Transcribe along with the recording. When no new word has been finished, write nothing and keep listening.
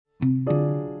And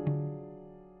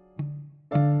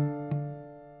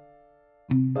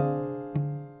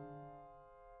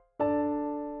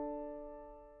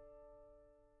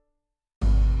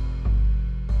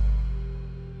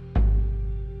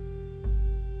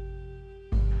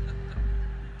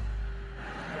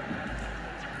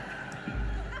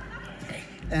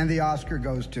the Oscar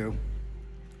goes to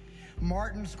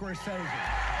Martin Scorsese.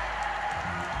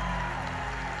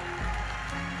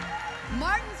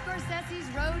 Martin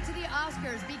Scorsese's road to the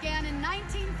Oscars began in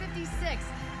 1956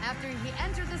 after he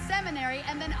entered the seminary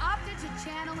and then opted to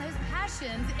channel his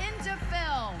passions into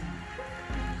film.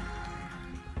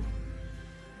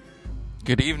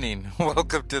 Good evening.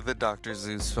 Welcome to the Dr.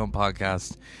 Zeus Film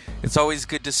Podcast. It's always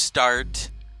good to start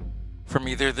from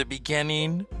either the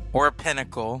beginning or a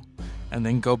pinnacle and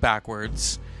then go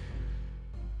backwards.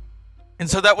 And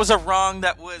so that was a wrong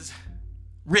that was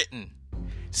written.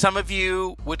 Some of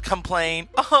you would complain,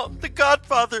 oh, The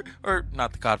Godfather, or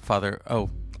not The Godfather. Oh,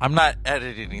 I'm not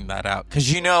editing that out.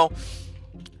 Because, you know,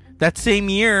 that same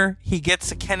year, he gets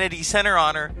a Kennedy Center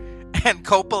honor, and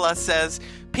Coppola says,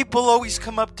 people always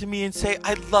come up to me and say,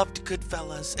 I loved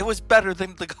Goodfellas. It was better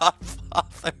than The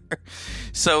Godfather.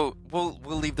 So we'll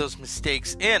leave those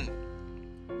mistakes in.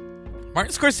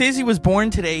 Martin Scorsese was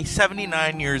born today,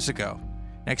 79 years ago.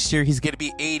 Next year, he's going to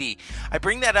be 80. I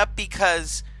bring that up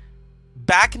because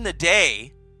back in the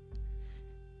day,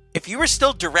 if you were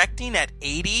still directing at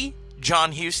 80,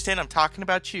 John Huston, I'm talking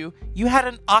about you, you had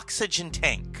an oxygen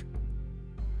tank.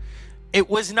 It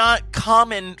was not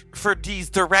common for these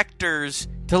directors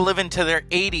to live into their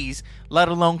 80s, let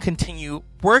alone continue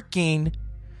working.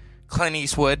 Clint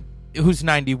Eastwood, who's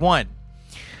 91.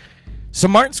 So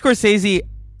Martin Scorsese,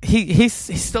 he's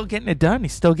still getting it done.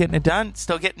 He's still getting it done.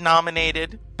 Still getting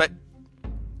nominated. But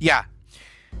yeah,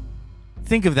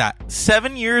 think of that.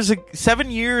 7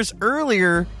 years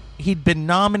earlier, he'd been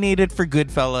nominated for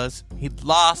Goodfellas. He'd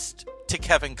lost to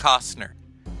Kevin Costner.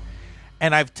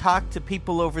 And I've talked to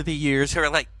people over the years who are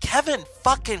like, Kevin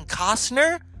fucking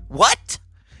Costner? What?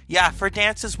 Yeah, for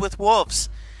Dances with Wolves.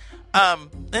 And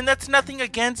that's nothing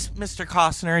against Mr.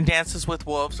 Costner and Dances with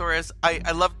Wolves, or as I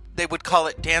love, they would call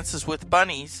it Dances with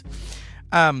Bunnies.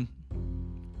 And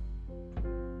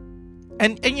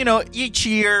you know, each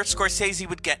year Scorsese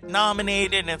would get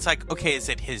nominated, and it's like, okay, is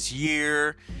it his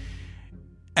year?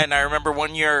 And I remember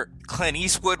one year Clint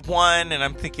Eastwood won, and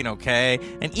I'm thinking, okay.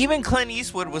 And even Clint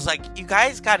Eastwood was like, you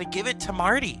guys got to give it to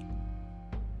Marty.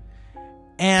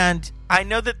 And I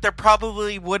know that there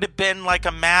probably would have been like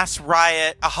a mass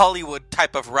riot, a Hollywood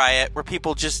type of riot, where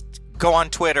people just go on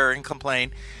Twitter and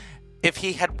complain if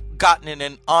he had gotten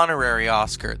an honorary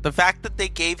Oscar. The fact that they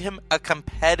gave him a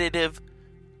competitive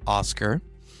Oscar.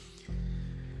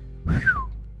 Whew.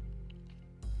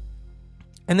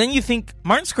 And then you think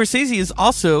Martin Scorsese is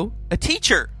also a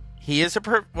teacher. He is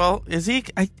is he?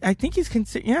 I think he's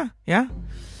considered, yeah.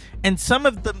 And some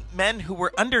of the men who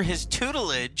were under his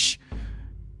tutelage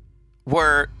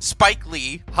were Spike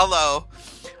Lee, hello,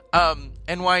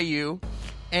 NYU,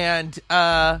 and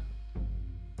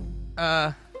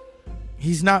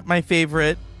he's not my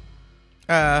favorite,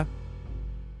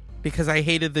 because I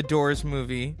hated the Doors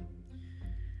movie.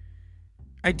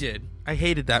 I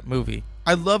hated that movie.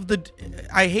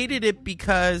 I hated it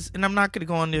because, and I'm not going to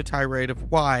go into a tirade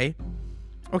of why.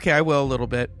 Okay, I will a little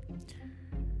bit.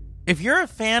 If you're a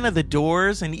fan of the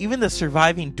Doors, and even the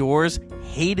surviving Doors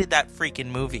hated that freaking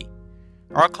movie,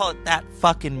 or I'll call it that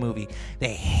fucking movie.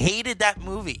 They hated that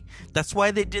movie. That's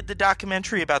why they did the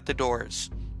documentary about the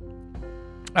Doors.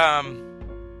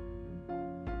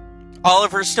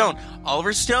 Oliver Stone.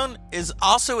 Oliver Stone is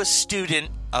also a student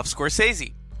of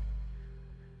Scorsese.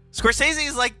 Scorsese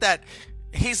is like that.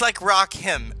 He's like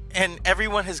Rakim, and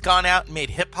everyone has gone out and made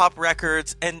hip-hop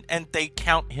records, and they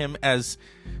count him as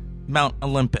Mount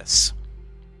Olympus.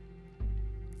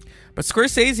 But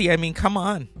Scorsese, I mean, come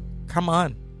on.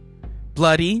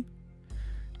 Bloody.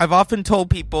 I've often told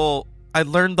people I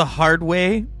learned the hard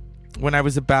way when I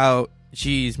was about,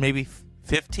 maybe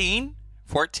 15,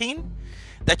 14,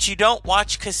 that you don't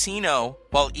watch Casino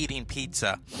while eating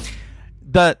pizza.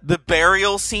 The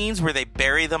burial scenes where they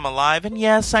bury them alive, and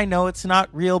yes, I know it's not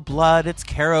real blood, it's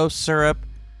Caro syrup.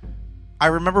 I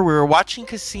remember we were watching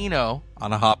Casino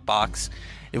on a hot box.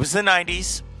 It was the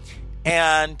 90s,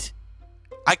 and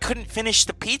I couldn't finish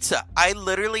the pizza. I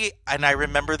literally, and I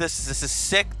remember this is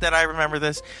sick that I remember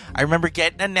this. I remember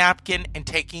getting a napkin and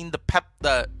taking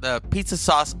the pizza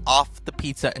sauce off the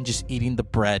pizza and just eating the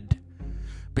bread.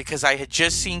 Because I had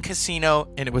just seen Casino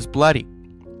and it was bloody.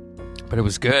 But it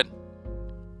was good.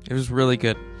 It was really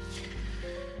good.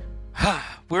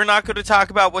 We're not going to talk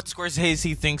about what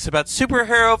Scorsese thinks about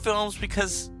superhero films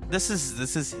because this is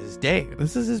his day.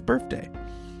 This is his birthday.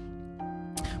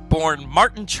 Born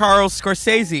Martin Charles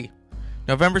Scorsese,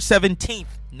 November 17th,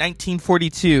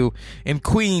 1942, in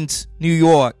Queens, New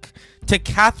York, to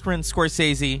Catherine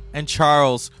Scorsese and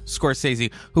Charles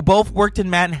Scorsese, who both worked in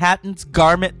Manhattan's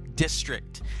Garment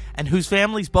District, and whose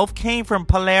families both came from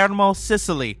Palermo,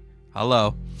 Sicily.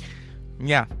 Hello.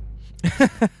 Yeah.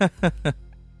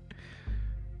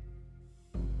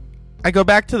 I go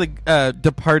back to the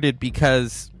Departed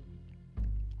because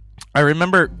I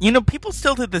remember, people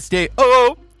still to this day,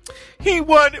 oh, he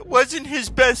won, it wasn't his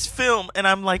best film. And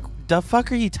I'm like, the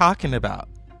fuck are you talking about?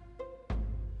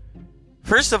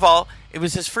 First of all, it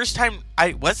was his first time,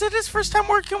 was it his first time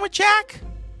working with Jack?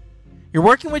 You're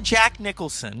working with Jack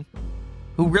Nicholson,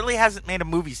 who really hasn't made a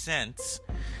movie since.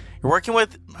 You're working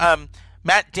with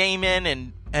Matt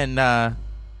Damon and I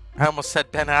almost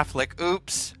said Ben Affleck.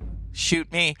 Oops.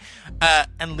 Shoot me.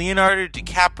 And Leonardo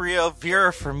DiCaprio,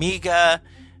 Vera Farmiga,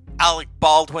 Alec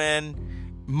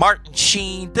Baldwin, Martin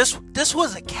Sheen. This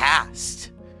was a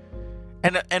cast.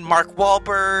 And Mark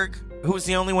Wahlberg, who was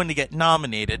the only one to get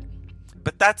nominated.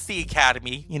 But that's the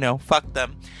Academy, fuck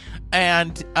them.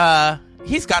 And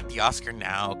he's got the Oscar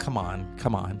now. Come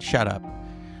on, shut up.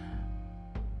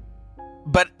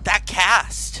 But that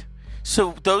cast.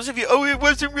 So those of you, it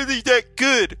wasn't really that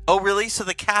good. Oh, really? So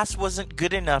the cast wasn't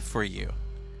good enough for you.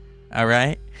 All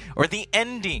right? Or the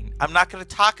ending. I'm not going to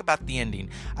talk about the ending.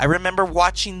 I remember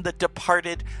watching The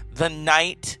Departed the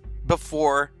night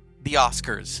before the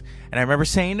Oscars. And I remember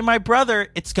saying to my brother,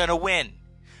 it's going to win.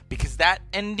 Because that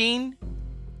ending,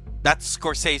 that's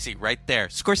Scorsese right there.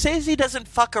 Scorsese doesn't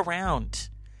fuck around.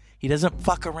 He doesn't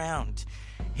fuck around.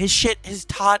 His shit is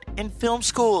taught in film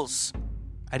schools.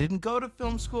 I didn't go to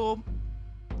film school,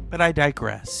 but I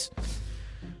digress.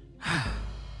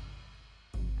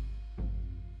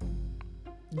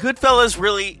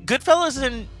 Goodfellas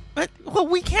and, well,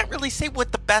 we can't really say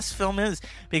what the best film is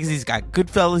because he's got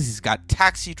Goodfellas, he's got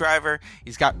Taxi Driver,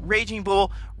 he's got Raging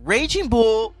Bull. Raging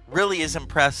Bull really is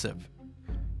impressive.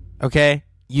 Okay?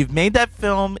 You've made that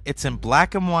film, it's in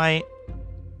black and white.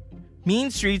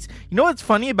 Mean Streets, you know what's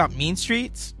funny about Mean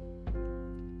Streets?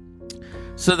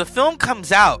 So the film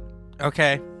comes out,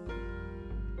 okay?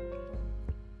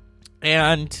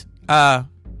 And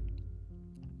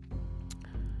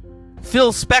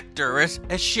Phil Spector,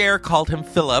 as Cher called him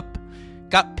Philip,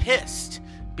 got pissed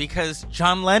because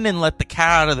John Lennon let the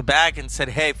cat out of the bag and said,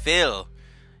 hey, Phil,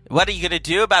 what are you going to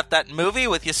do about that movie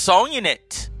with your song in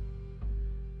it?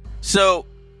 So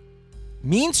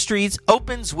Mean Streets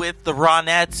opens with the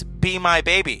Ronettes' Be My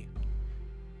Baby.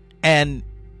 And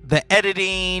the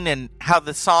editing and how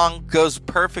the song goes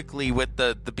perfectly with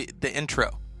the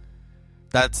intro.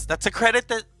 That's a credit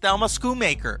to Thelma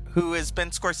Schoonmaker, who has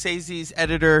been Scorsese's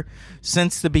editor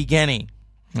since the beginning.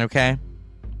 Okay?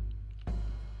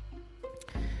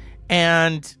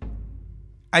 And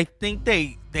I think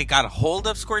they got a hold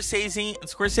of Scorsese, and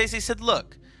Scorsese said,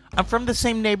 look, I'm from the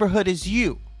same neighborhood as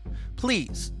you.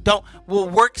 Please, we'll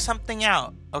work something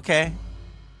out, okay?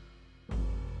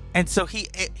 And so he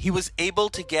was able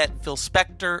to get Phil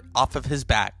Spector off of his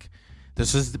back.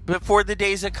 This was before the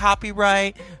days of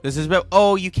copyright. This is about,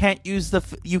 you can't use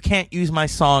my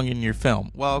song in your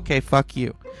film. Well, okay, fuck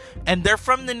you. And they're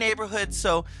from the neighborhood,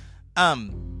 so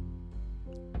Henry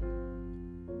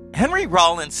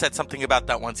Rollins said something about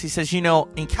that once. He says,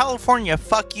 in California,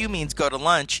 fuck you means go to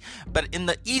lunch, but in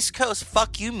the East Coast,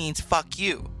 fuck you means fuck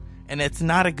you. And it's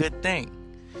not a good thing.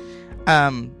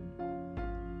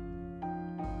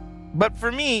 But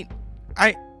for me,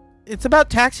 it's about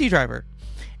Taxi Driver,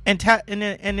 and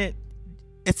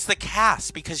it's the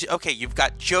cast because you've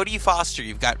got Jodie Foster,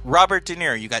 you've got Robert De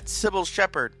Niro, you've got Sybil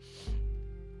Shepherd.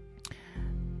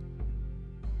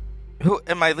 Who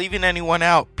am I leaving anyone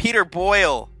out? Peter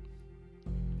Boyle,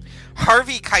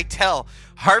 Harvey Keitel,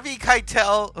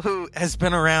 who has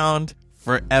been around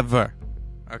forever.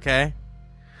 Okay,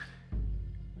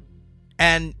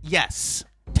 and yes.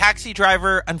 Taxi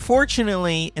Driver,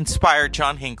 unfortunately, inspired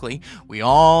John Hinckley. We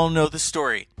all know the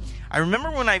story. I remember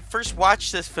when I first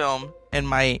watched this film,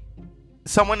 and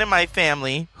someone in my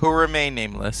family, who remain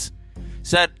nameless,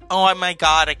 said, oh my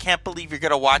God, I can't believe you're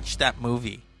going to watch that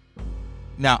movie.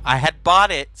 Now, I had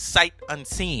bought it sight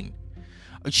unseen.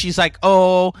 She's like,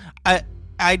 I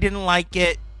didn't like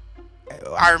it.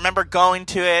 I remember going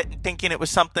to it and thinking it was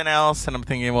something else, and I'm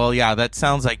thinking, well, yeah, that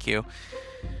sounds like you.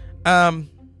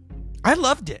 I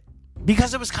loved it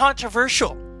because it was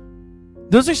controversial.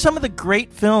 Those are some of the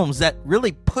great films that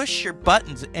really push your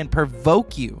buttons and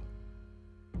provoke you.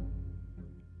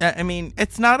 I mean,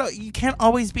 you can't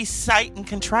always be sight and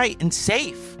contrite and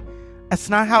safe. That's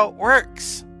not how it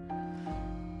works.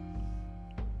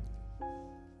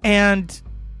 And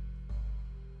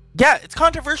yeah, it's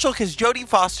controversial because Jodie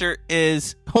Foster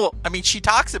is, well, I mean, she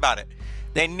talks about it.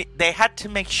 They had to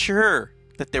make sure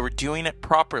that they were doing it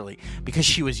properly because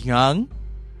she was young.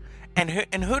 And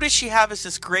who does she have as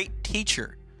this great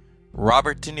teacher?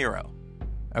 Robert De Niro.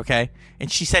 Okay?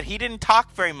 And she said he didn't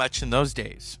talk very much in those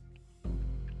days.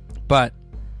 But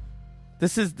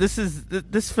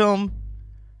this film,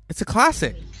 it's a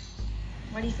classic.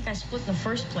 Why do you think I split in the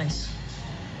first place?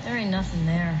 There ain't nothing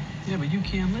there. Yeah, but you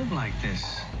can't live like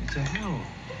this. It's a hell.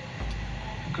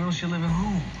 Girls should live at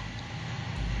home.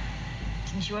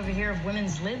 Didn't you ever hear of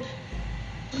women's lib?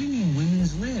 What do you mean,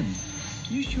 women's lib?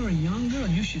 You're a young girl.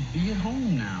 You should be at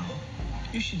home now.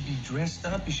 You should be dressed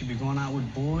up. You should be going out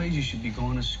with boys. You should be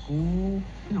going to school.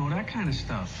 You know, that kind of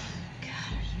stuff. God,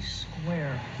 are you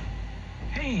square?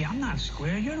 Hey, I'm not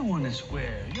square. You're the one that's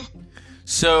square.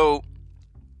 So,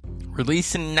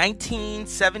 released in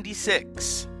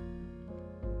 1976.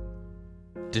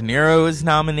 De Niro is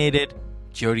nominated.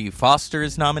 Jodie Foster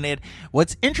is nominated.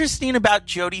 What's interesting about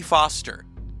Jodie Foster,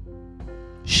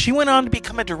 she went on to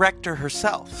become a director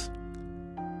herself.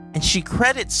 And she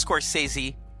credits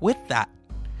Scorsese with that.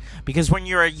 Because when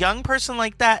you're a young person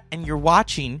like that and you're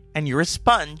watching and you're a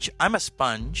sponge, I'm a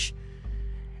sponge,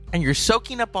 and you're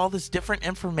soaking up all this different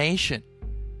information.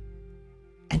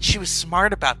 And she was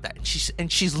smart about that.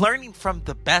 And she's learning from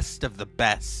the best of the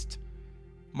best.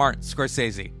 Martin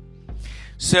Scorsese.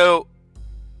 So,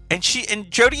 and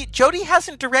Jodie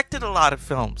hasn't directed a lot of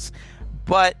films,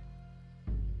 but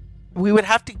we would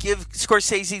have to give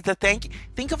Scorsese the thank you.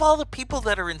 Think of all the people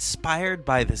that are inspired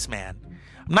by this man.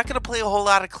 I'm not going to play a whole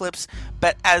lot of clips,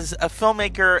 but as a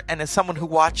filmmaker and as someone who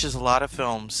watches a lot of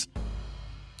films,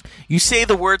 you say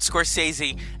the word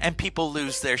Scorsese and people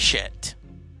lose their shit.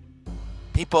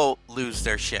 People lose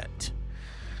their shit.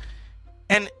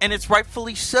 And it's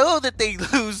rightfully so that they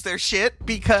lose their shit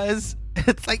because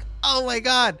it's like, oh my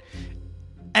God.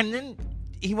 And then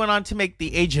he went on to make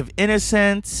The Age of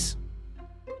Innocence.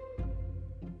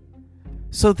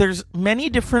 So there's many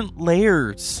different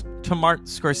layers to Martin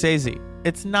Scorsese.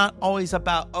 It's not always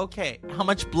about, okay, how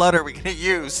much blood are we going to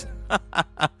use?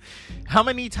 How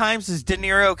many times is De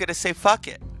Niro going to say fuck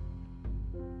it?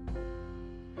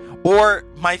 Or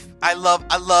I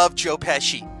love Joe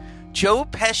Pesci. Joe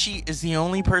Pesci is the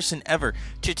only person ever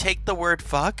to take the word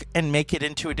fuck and make it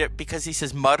into because he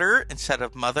says mutter instead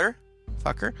of mother.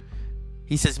 Fucker.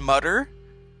 He says mutter.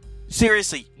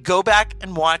 Seriously, go back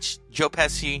and watch Joe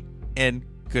Pesci in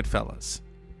Goodfellas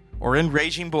or in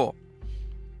Raging Bull.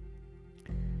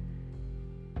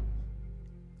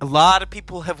 A lot of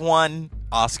people have won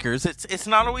Oscars. It's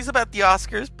not always about the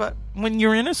Oscars, but when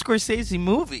you're in a Scorsese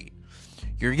movie,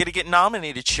 you're going to get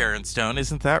nominated, Sharon Stone.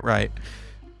 Isn't that right?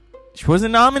 She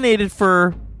wasn't nominated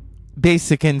for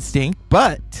Basic Instinct,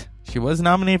 but she was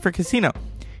nominated for Casino.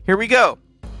 Here we go.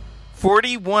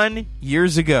 41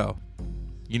 years ago.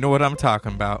 You know what I'm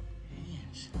talking about.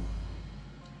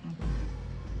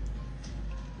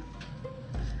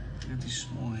 I got these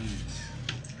small hands.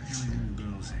 I got like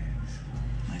little girls' hands.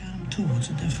 I got them too. What's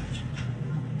the difference?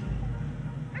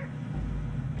 You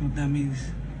know what that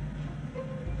means?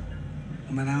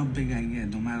 No matter how big I get,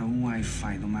 no matter who I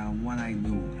fight, no matter what I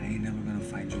do, I ain't never gonna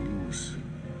fight Joe Louis.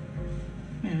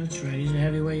 Yeah, that's right. He's a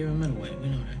heavyweight, you're a middleweight. We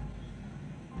know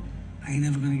that. I ain't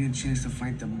never gonna get a chance to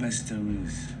fight the best there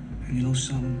is. And you know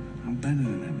something? I'm better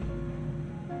than them.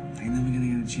 I ain't never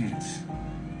gonna get a chance.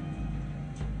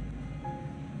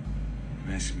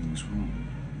 You're asking me what's wrong.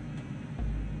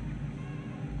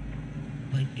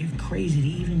 But you're crazy to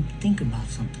even think about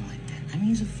something like that. I mean,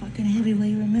 he's a fucking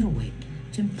heavyweight or a middleweight.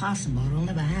 It's impossible. It'll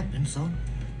never happen, so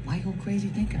why go crazy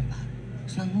thinking about it?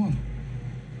 It's not normal.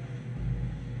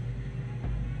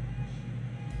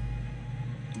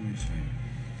 Do me a favor.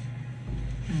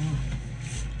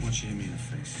 I want you to hit me in the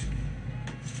face.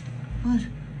 What?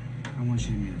 I want you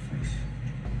to hit me in the face.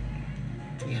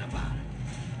 Forget about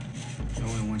it. Joey,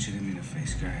 I want you to hit me in the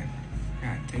face. Go ahead. Go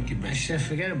ahead, take it I back. said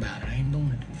forget about it. I ain't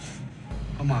doing it.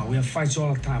 Come on, we have fights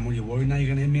all the time. What are you worried now you're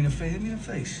gonna hit me in the face? Hit me in the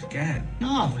face. Go ahead.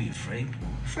 No. What are you afraid?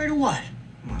 Afraid of what?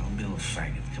 Come on, don't be a little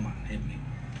faggot. Come on, hit me.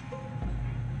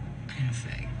 I ain't a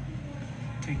fag.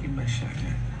 Take your best shot,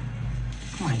 Jack.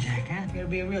 Come on, Jack, huh? You gotta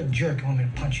be a real jerk and want me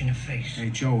to punch you in the face.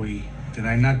 Hey, Joey, did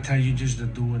I not tell you just to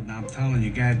do it? Now I'm telling you,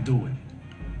 you gotta do it.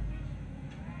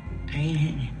 I ain't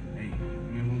hitting you. Hey,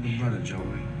 you're a little brother,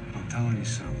 Joey. I'm telling you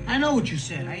something. I know what you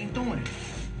said. I ain't doing it.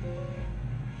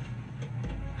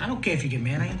 I don't care if you get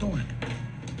mad. I ain't doing it.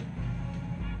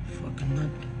 Fucking nut.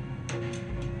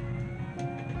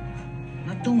 I'm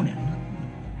not doing it.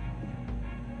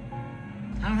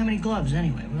 I don't have any gloves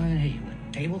anyway. What am I gonna hit you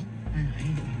with? Table? I ain't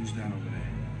doing it. Who's that over there?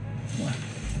 What?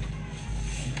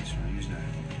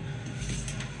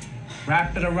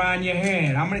 Wrap it around your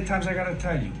hand. How many times I gotta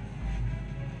tell you?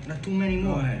 Not too many Go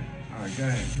more. ahead. All right, go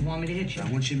ahead. You want me to hit you? I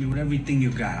want you to hit me with everything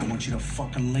you got. I want you to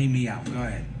fucking lay me out. Go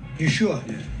ahead. You sure?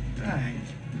 Yeah. All right.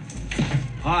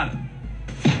 Harder.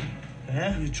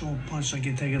 Yeah? You throw a punch so I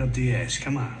can take it up the ass.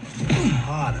 Come on.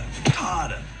 Harder.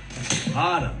 Harder.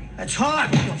 Harder. That's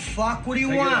hard. What the fuck? What do you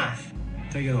Take it want? off.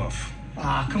 Take it off.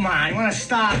 Ah, come on. You want to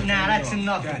stop now? That's Take it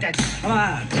enough. off. That's Come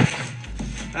on.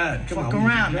 Come fuck on.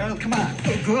 around. Girl, come on.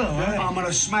 Good girl, huh? I'm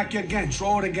gonna smack you again.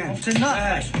 Throw it again. That's enough.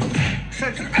 Hey.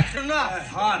 That's enough.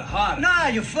 Harder, harder. Nah,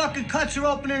 your fucking cuts are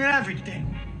opening and everything.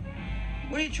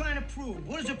 What are you trying to prove?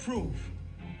 What does it prove?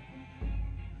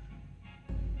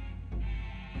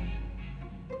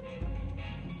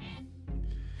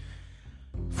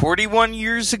 "41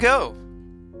 years ago,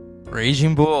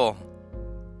 Raging Bull.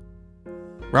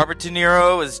 Robert De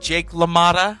Niro as Jake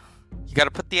LaMotta. You got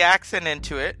to put the accent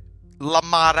into it.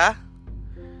 LaMotta.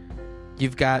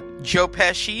 You've got Joe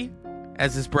Pesci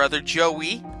as his brother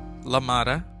Joey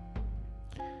LaMotta.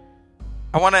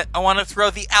 I want to throw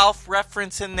the Alf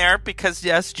reference in there because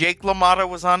yes, Jake LaMotta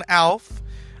was on Alf.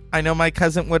 I know my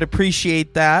cousin would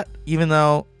appreciate that, even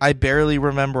though I barely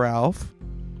remember Alf.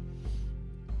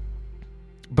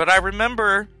 But I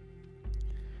remember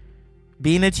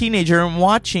being a teenager and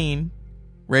watching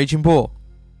Raging Bull.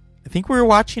 I think we were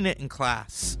watching it in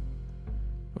class.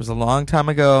 It was a long time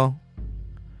ago.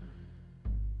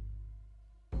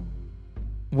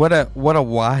 What a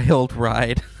wild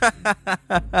ride.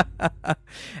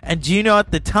 And do you know,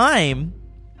 at the time,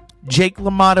 Jake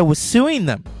LaMotta was suing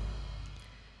them.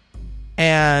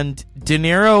 And De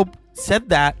Niro said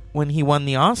that when he won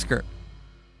the Oscar.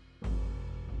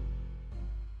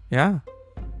 Yeah.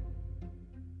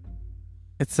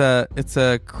 It's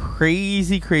a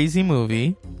crazy, crazy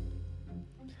movie.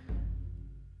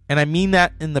 And I mean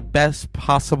that in the best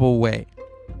possible way.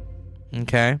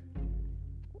 Okay?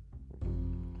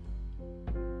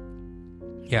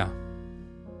 Yeah.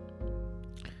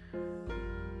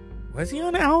 Was he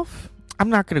on Alf? I'm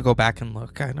not going to go back and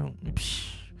look. I don't...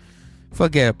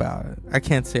 Forget about it. I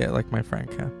can't say it like my friend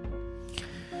can.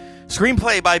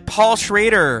 Screenplay by Paul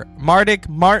Schrader, Mardik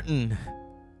Martin.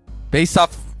 Based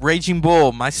off Raging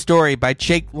Bull, My Story by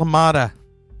Jake LaMotta.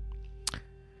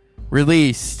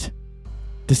 Released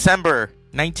December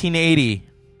 1980.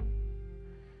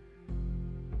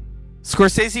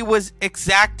 Scorsese was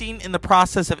exacting in the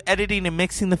process of editing and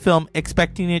mixing the film,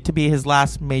 expecting it to be his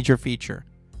last major feature.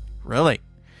 Really?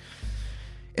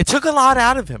 It took a lot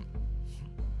out of him.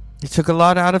 It took a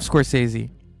lot out of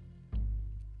Scorsese.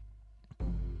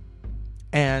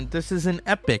 And this is an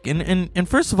epic. And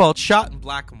first of all, it's shot in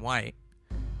black and white.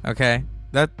 Okay?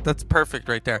 That's perfect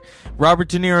right there. Robert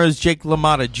De Niro as Jake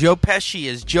LaMotta. Joe Pesci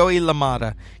as Joey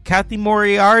LaMotta. Kathy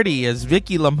Moriarty as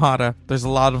Vicky LaMotta. There's a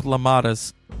lot of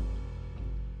LaMottas.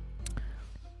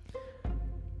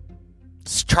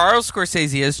 Charles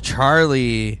Scorsese as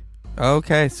Charlie.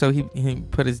 Okay, so he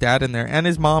put his dad in there. And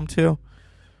his mom, too.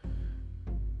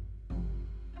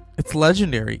 It's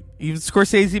legendary. Even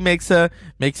Scorsese makes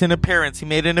an appearance. He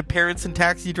made an appearance in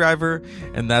Taxi Driver,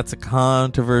 and that's a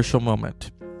controversial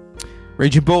moment.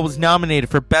 Raging Bull was nominated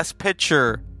for Best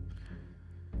Picture,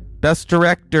 Best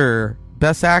Director,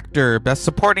 Best Actor, Best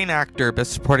Supporting Actor,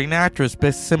 Best Supporting Actress,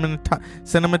 Best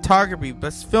Cinematography,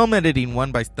 Best Film Editing,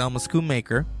 won by Thelma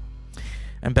Schoonmaker,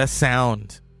 and Best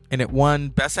Sound. And it won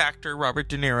Best Actor, Robert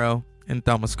De Niro, and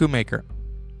Thelma Schoonmaker.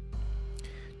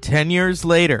 10 years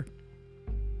later,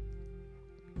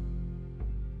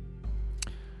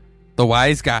 The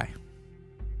Wise Guy.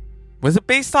 Was it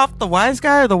based off The Wise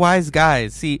Guy or The Wise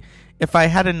Guys? See, if I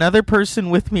had another person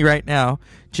with me right now,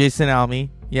 Jason Alme,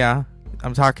 yeah,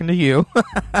 I'm talking to you.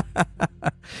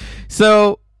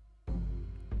 So,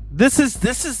 this is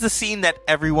the scene that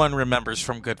everyone remembers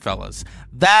from Goodfellas.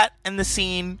 That and the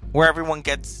scene where everyone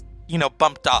gets,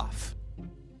 bumped off.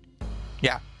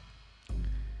 Yeah.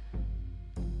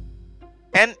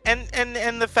 And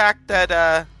the fact that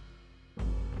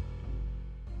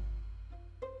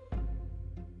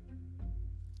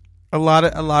a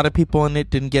lot of people in it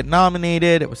didn't get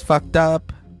nominated. It was fucked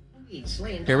up.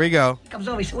 Here we go. He comes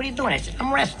over, he said, "What are you doing?" I said,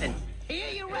 "I'm resting." "Yeah,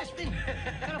 you're resting?"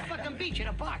 "Got a fucking beach in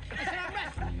a park." I said, "I'm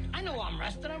resting." "I know I'm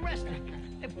resting.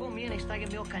 They pull me in, they start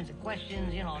giving me all kinds of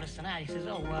questions, this and that. He says,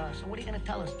 "Oh, so what are you gonna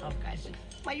tell us, tough guy?" I said,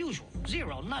 "My usual,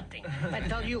 0, nothing." "I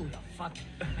tell you fuck."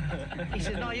 He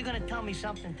says, "No, you're gonna tell me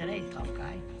something today, tough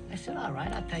guy." I said, "All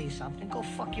right, I'll tell you something. Go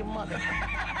fuck your mother."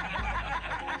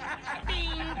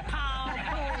 Bing, pow,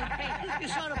 boom, bing. You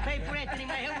saw the paper, Anthony.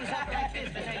 My head was up like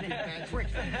this.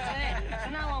 So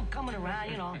now I'm coming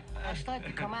around, I start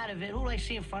to come out of it. Who do I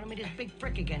see in front of me? This big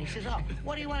prick again. He says, "Oh,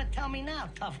 what do you want to tell me now,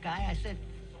 tough guy?" I said,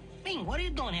 Ming, what are you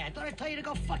doing here? I thought I'd tell you to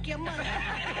go fuck your mother. I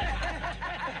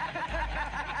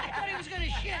thought he was gonna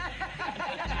shit.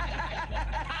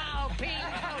 Pow, ping,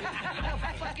 pow.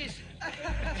 The fuck is...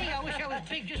 Gee, I wish I was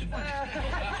big just once.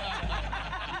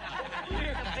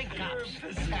 The big cops.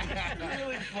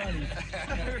 Really funny.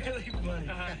 Really funny.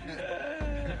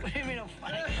 What do you mean I'm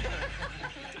funny?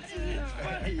 It's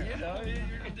funny, you know.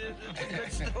 It's a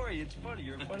good story. It's funny.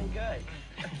 You're a funny guy.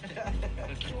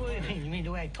 What do you mean? You mean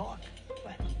the way I talk?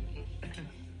 What?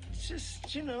 It's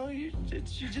just, you know, you're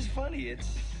just funny. It's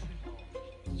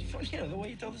funny, you know, the way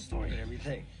you tell the story and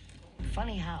everything.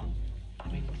 Funny how? I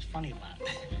mean, what's funny about it?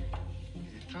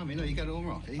 Tom, you know you got it all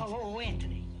wrong. Oh,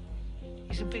 Anthony.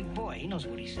 He's a big boy. He knows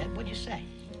what he said. What'd you say?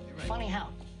 Right. Funny how?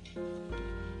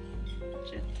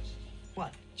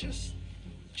 What? Just,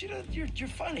 you know, you're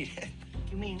funny.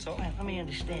 You mean, So? let me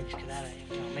understand this,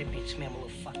 because maybe it's me, I'm a little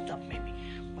fucked up, maybe.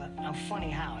 But I'm funny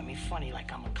how? I mean, funny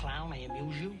like I'm a clown, I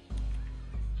amuse you.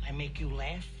 I make you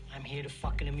laugh. I'm here to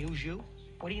fucking amuse you.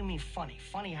 What do you mean funny?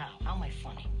 Funny how? How am I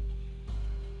funny?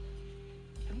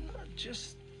 Not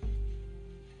just,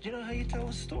 you know how you tell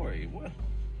a story. What?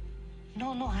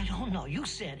 No, I don't know. You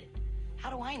said it. How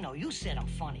do I know? You said I'm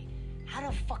funny. How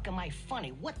the fuck am I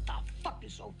funny? What the fuck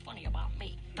is so funny about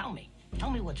me? Tell me. Tell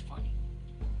me what's funny.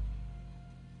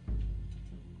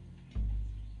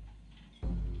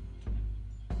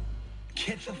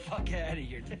 Get the fuck out of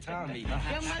here, Tommy. You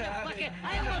motherfucker.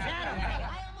 I almost had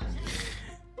him.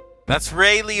 That's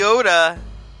Ray Liotta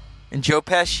and Joe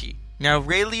Pesci. Now,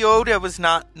 Ray Liotta was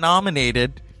not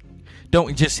nominated. Don't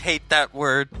we just hate that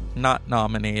word? Not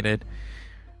nominated.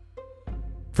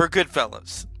 For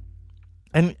Goodfellas.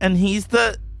 And he's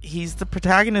the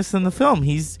protagonist in the film.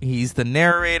 He's the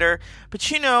narrator.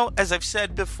 But you know, as I've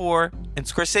said before, and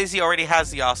Scorsese already has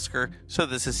the Oscar, so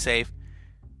this is safe.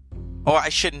 Oh, I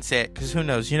shouldn't say it, because who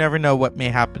knows? You never know what may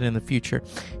happen in the future.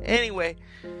 Anyway,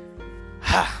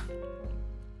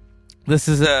 this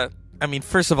is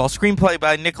first of all, screenplay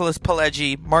by Nicholas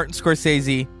Pileggi, Martin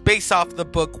Scorsese, based off the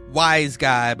book Wise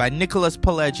Guy by Nicholas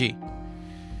Pileggi.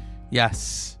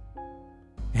 Yes.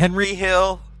 Henry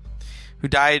Hill, who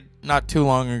died not too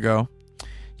long ago.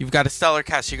 You've got a stellar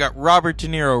cast. You got Robert De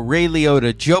Niro, Ray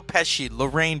Liotta, Joe Pesci,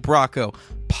 Lorraine Bracco,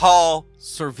 Paul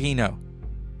Sorvino.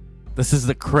 This is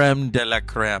the creme de la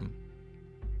creme.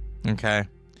 Okay.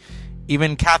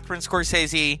 Even Catherine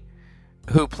Scorsese,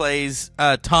 who plays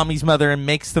Tommy's mother and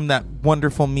makes them that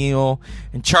wonderful meal.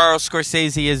 And Charles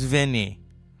Scorsese is Vinny.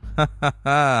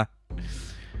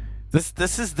 This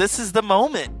is the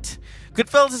moment.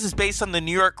 Goodfellas is based on the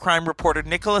New York crime reporter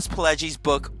Nicholas Pileggi's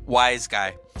book Wise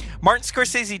Guy. Martin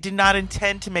Scorsese did not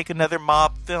intend to make another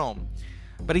mob film,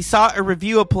 but he saw a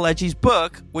review of Pileggi's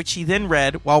book, which he then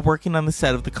read while working on the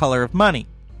set of The Color of Money.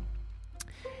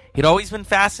 He'd always been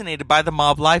fascinated by the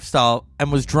mob lifestyle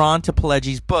and was drawn to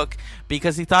Pileggi's book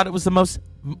because he thought it was the most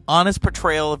honest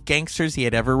portrayal of gangsters he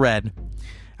had ever read.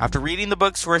 After reading the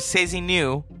book, Scorsese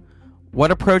knew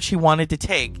what approach he wanted to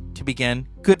take to begin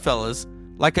Goodfellas,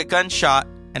 like a gunshot,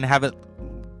 and have it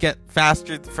get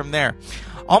faster from there.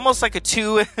 Almost like a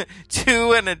two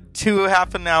and a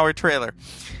half an hour trailer.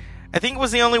 I think it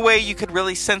was the only way you could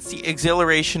really sense the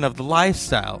exhilaration of the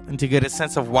lifestyle and to get a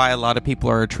sense of why a lot of people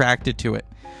are attracted to it.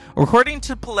 According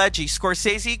to Pileggi,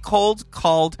 Scorsese cold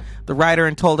called the writer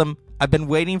and told him, "I've been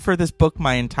waiting for this book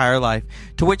my entire life."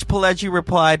 To which Pileggi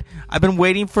replied, "I've been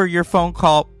waiting for your phone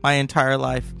call my entire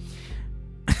life."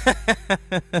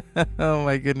 Oh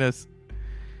my goodness.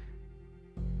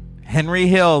 Henry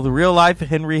Hill, the real life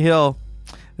Henry Hill.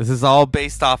 This is all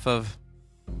based off of.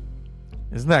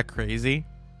 Isn't that crazy?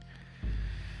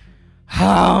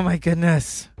 Oh my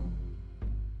goodness.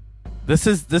 This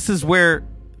is where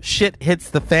shit hits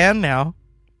the fan now.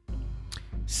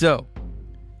 So,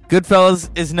 Goodfellas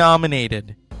is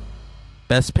nominated.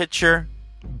 Best Picture,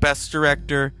 Best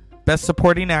Director, Best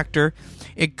Supporting Actor.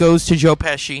 It goes to Joe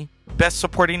Pesci. Best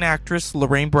Supporting Actress,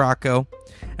 Lorraine Bracco.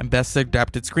 And Best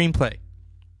Adapted Screenplay.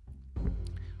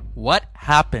 What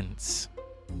happens?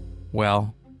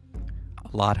 Well,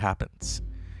 a lot happens.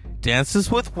 Dances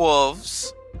with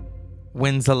Wolves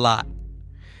wins a lot.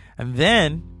 And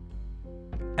then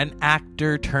an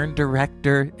actor turned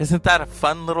director, isn't that a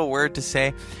fun little word to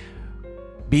say,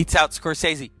 beats out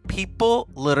Scorsese. People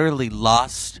literally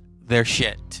lost their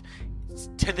shit.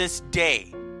 To this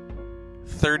day,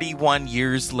 31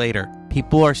 years later,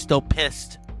 people are still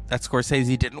pissed that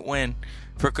Scorsese didn't win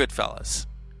for Goodfellas.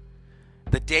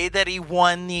 The day that he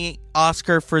won the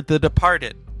Oscar for The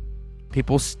Departed,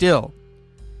 people still,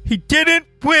 he didn't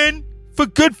win for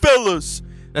Goodfellas.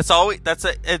 That's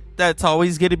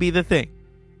always going to be the thing.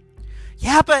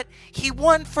 Yeah, but he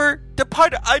won for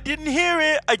Departed. I didn't hear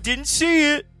it. I didn't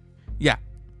see it. Yeah.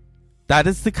 That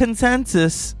is the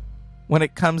consensus when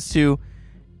it comes to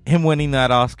him winning that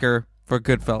Oscar for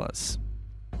Goodfellas.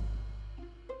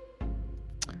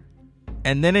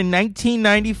 And then in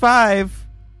 1995,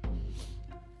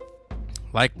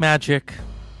 like magic,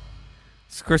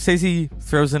 Scorsese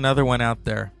throws another one out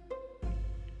there.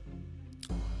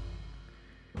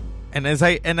 And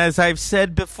as I've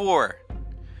said before,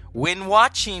 when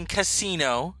watching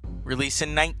Casino, released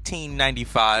in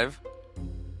 1995,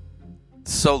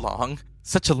 so long,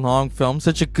 such a long film,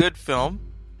 such a good film,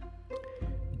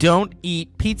 don't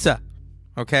eat pizza.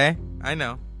 Okay? I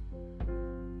know.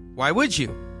 Why would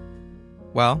you?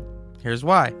 Well, here's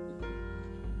why.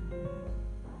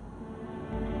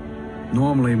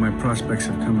 Normally, my prospects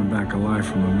of coming back alive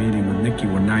from a meeting with Nicky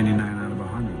were 99 out of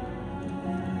 100.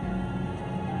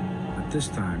 But this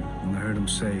time, when I heard him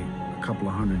say a couple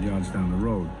of 100 yards down the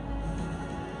road,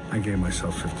 I gave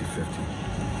myself 50-50.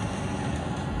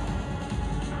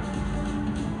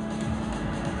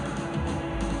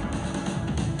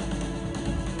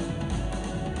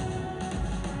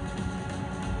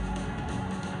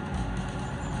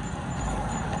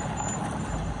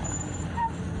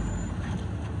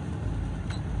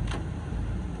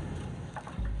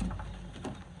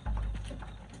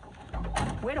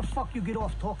 Where the fuck you get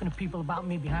off talking to people about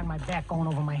me behind my back going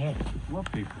over my head?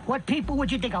 What people? What people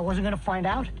would you think? I wasn't gonna find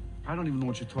out? I don't even know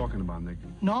what you're talking about, Nick.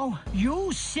 No?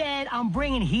 You said I'm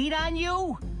bringing heat on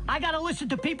you? I gotta listen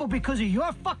to people because of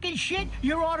your fucking shit?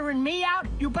 You're ordering me out?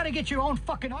 You better get your own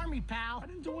fucking army, pal. I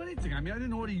didn't do anything. I mean, I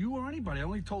didn't order you or anybody. I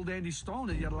only told Andy Stone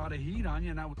that you had a lot of heat on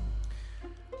you, and I was...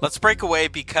 Let's break away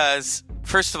because,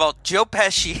 first of all, Joe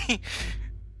Pesci...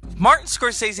 Martin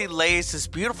Scorsese lays this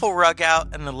beautiful rug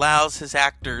out and allows his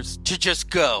actors to just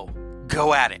go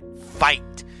at it,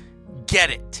 fight, get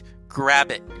it,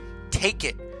 grab it, take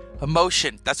it,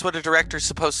 emotion. That's what a director's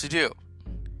supposed to do.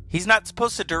 He's not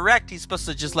supposed to direct, he's supposed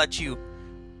to just let you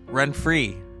run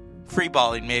free. Free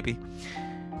balling, maybe.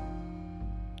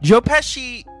 Joe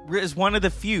Pesci is one of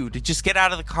the few to just get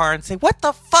out of the car and say, "What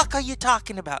the fuck are you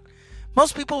talking about?"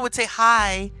 Most people would say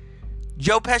hi.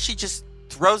 Joe Pesci just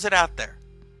throws it out there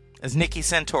as Nicky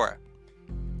Santora.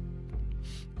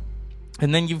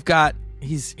 And then you've got,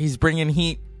 he's bringing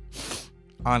heat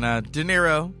on De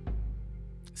Niro,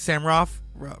 Sam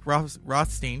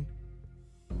Rothstein.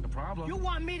 The problem? You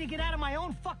want me to get out of my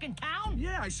own fucking town?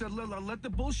 Yeah, I said let the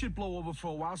bullshit blow over for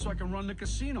a while so I can run the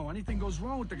casino. Anything goes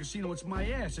wrong with the casino, it's my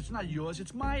ass. It's not yours,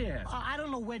 it's my ass. I don't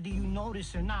know whether you know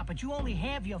this or not, but you only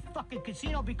have your fucking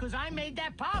casino because I made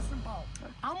that possible.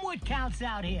 I'm what counts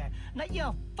out here, not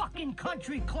your fucking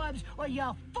country clubs or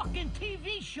your fucking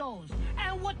TV shows.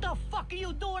 And what the fuck are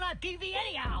you doing on TV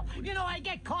anyhow? You know I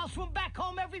get calls from back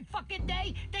home every fucking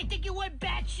day. They think you went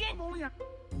batshit.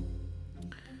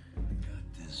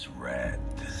 This rat,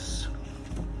 this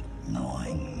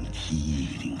gnawing,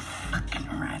 key-eating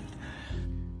fucking rat.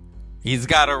 He's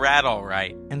got a rat, all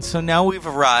right. And so now we've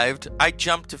arrived. I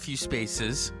jumped a few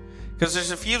spaces because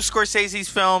there's a few of Scorsese's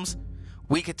films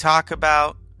we could talk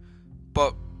about,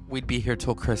 but we'd be here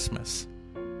till Christmas.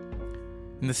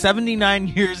 In the 79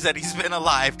 years that he's been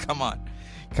alive, come on.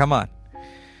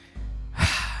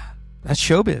 That's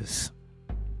showbiz.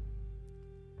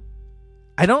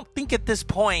 I don't think at this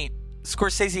point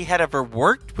Scorsese had ever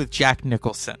worked with Jack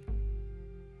Nicholson.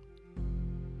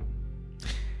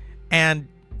 And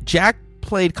Jack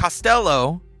played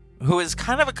Costello, who is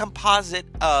kind of a composite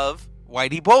of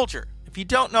Whitey Bulger. If you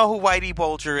don't know who Whitey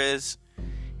Bulger is,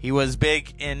 he was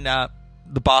big in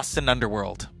the Boston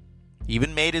underworld. He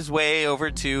even made his way over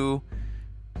to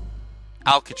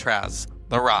Alcatraz,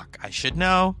 The Rock. I should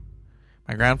know.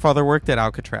 My grandfather worked at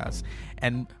Alcatraz.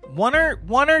 And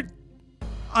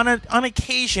on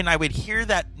occasion, I would hear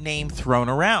that name thrown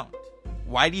around.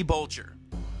 Whitey Bulger.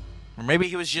 Or maybe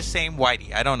he was just saying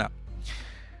Whitey. I don't know.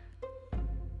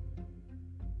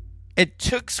 It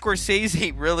took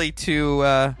Scorsese really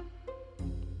to...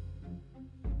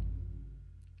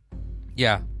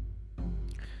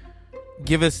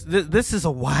 give us... This is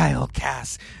a wild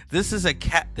cast. This is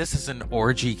an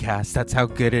orgy cast. That's how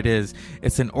good it is.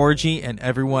 It's an orgy and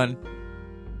everyone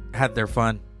had their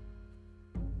fun.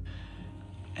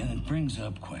 And it brings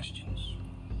up questions.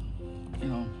 You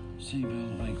know, see, Bill,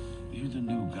 like, you're the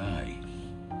new guy.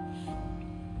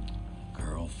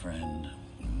 Girlfriend.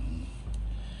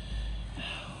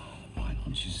 Why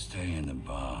don't you stay in the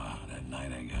bar? That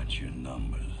night I got your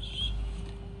numbers.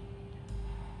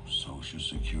 Social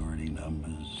security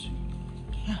numbers.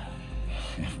 Yeah.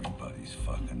 Everybody's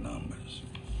fucking numbers.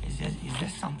 Is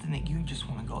there something that you just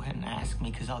want to go ahead and ask me?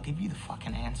 Because I'll give you the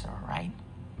fucking answer, all right?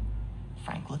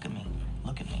 Frank, look at me.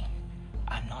 Look at me.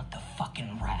 I'm not the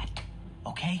fucking rat,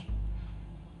 okay?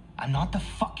 I'm not the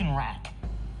fucking rat.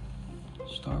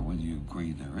 Start with you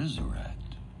agree there is a rat.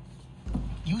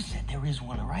 You said there is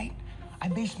one, all right? I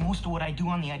base most of what I do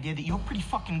on the idea that you're pretty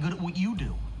fucking good at what you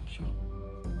do. Sure.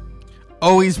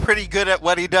 Oh, he's pretty good at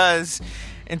what he does.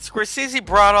 And Scorsese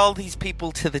brought all these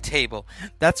people to the table.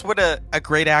 That's what a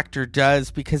great actor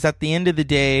does, because at the end of the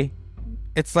day,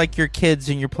 it's like your kids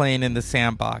and you're playing in the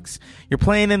sandbox. You're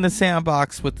playing in the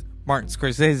sandbox with Martin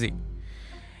Scorsese.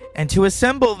 And to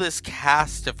assemble this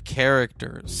cast of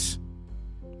characters,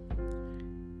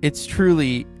 it's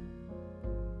an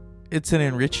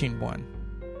enriching one.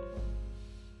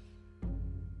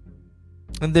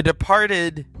 And The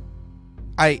Departed,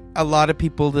 a lot of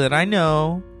people that I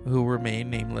know who remain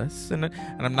nameless, and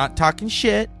I'm not talking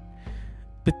shit,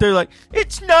 but they're like,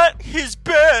 it's not his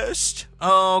best.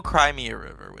 Oh, cry me a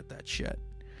river with that shit.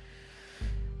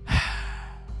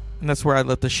 And that's where I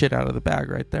let the shit out of the bag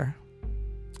right there.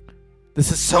 This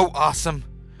is so awesome.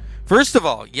 First of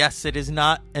all, yes, it is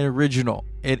not an original.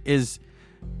 It is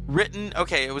written,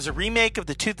 it was a remake of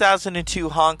the 2002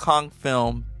 Hong Kong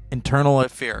film Internal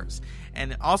Affairs,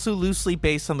 and also loosely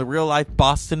based on the real-life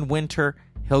Boston Winter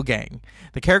Hill Gang.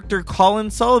 The character Colin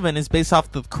Sullivan is based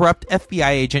off the corrupt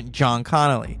FBI agent John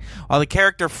Connolly, while the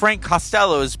character Frank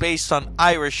Costello is based on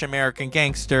Irish-American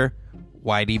gangster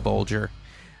Whitey Bulger.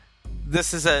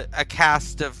 This is a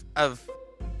cast of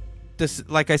this,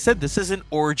 like I said, this is an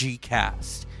orgy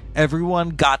cast. Everyone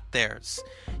got theirs.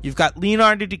 You've got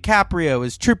Leonardo DiCaprio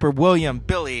as Trooper William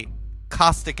Billy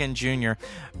Costigan Jr.,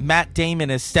 Matt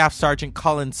Damon as Staff Sergeant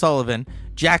Colin Sullivan,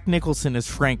 Jack Nicholson as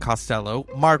Frank Costello,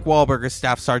 Mark Wahlberg as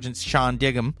Staff Sergeant Sean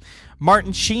Diggum,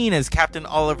 Martin Sheen as Captain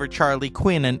Oliver Charlie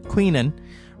Queenan,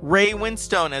 Ray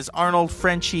Winstone as Arnold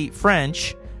Frenchie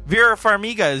French, Vera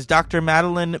Farmiga as Dr.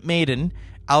 Madeline Maiden,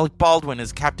 Alec Baldwin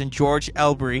as Captain George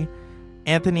Elbury,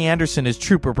 Anthony Anderson as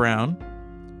Trooper Brown.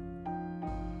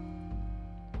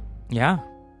 Yeah.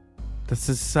 This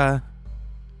is The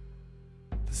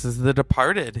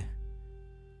Departed.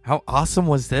 How awesome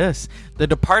was this? The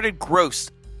Departed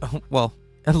grossed, well,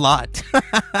 a lot.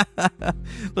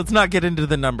 Let's not get into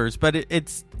the numbers, but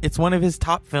it's one of his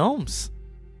top films.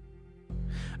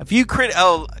 A few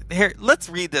here, let's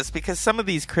read this because some of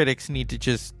these critics need to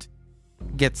just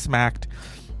get smacked.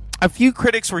 A few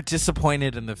critics were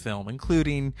disappointed in the film,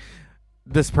 including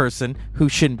this person who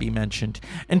shouldn't be mentioned.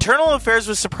 Internal Affairs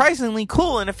was surprisingly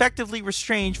cool and effectively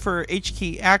restrained for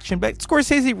HK action, but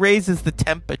Scorsese raises the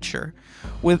temperature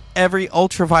with every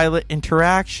ultraviolet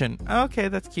interaction. Okay,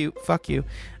 that's cute. Fuck you.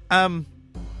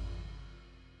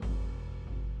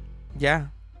 Yeah.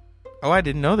 Oh, I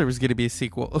didn't know there was going to be a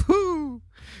sequel. Ooh,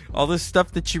 all this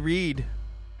stuff that you read.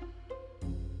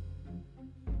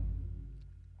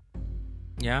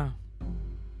 Yeah.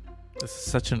 This is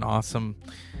such an awesome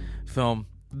film.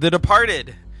 The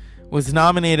Departed was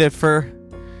nominated for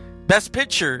Best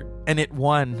Picture, and it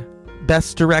won.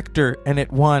 Best Director, and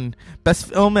it won. Best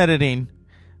Film Editing,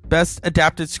 Best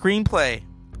Adapted Screenplay,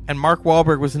 and Mark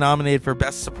Wahlberg was nominated for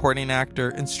Best Supporting Actor,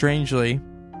 and strangely,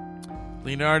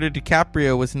 Leonardo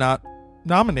DiCaprio was not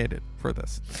nominated for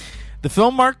this. The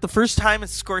film marked the first time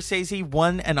Scorsese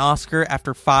won an Oscar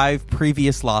after 5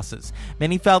 previous losses.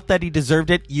 Many felt that he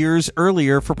deserved it years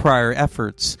earlier for prior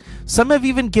efforts. Some have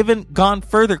even gone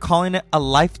further, calling it a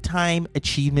Lifetime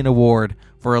Achievement Award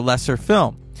for a lesser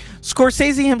film.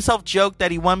 Scorsese himself joked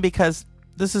that he won because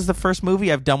this is the first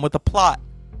movie I've done with a plot.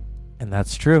 And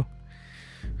that's true.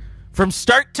 From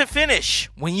start to finish,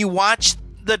 when you watch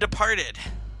The Departed.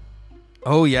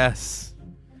 Oh, yes.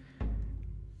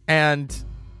 And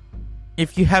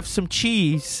if you have some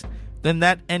cheese, then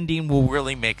that ending will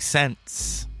really make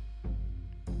sense.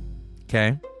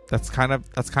 Okay? That's kind of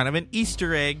an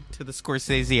Easter egg to the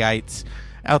Scorseseites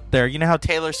out there. You know how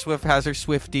Taylor Swift has her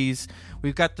Swifties?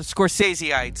 We've got the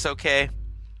Scorseseites, okay?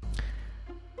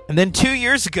 And then 2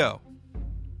 years ago,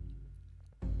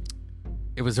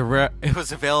 it was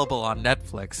available on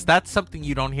Netflix. That's something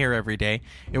you don't hear every day.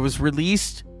 It was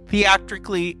released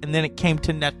theatrically, and then it came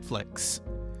to Netflix.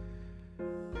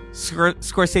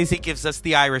 Scorsese gives us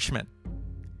The Irishman.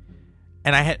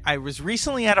 And I was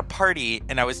recently at a party,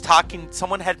 and I was talking,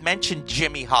 someone had mentioned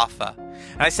Jimmy Hoffa.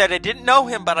 And I said I didn't know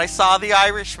him, but I saw The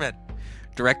Irishman,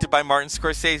 directed by Martin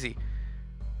Scorsese.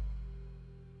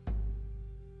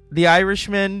 The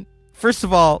Irishman, first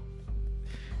of all,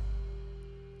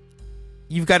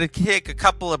 you've got to take a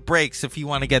couple of breaks if you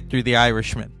want to get through The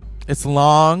Irishman. It's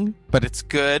long, but it's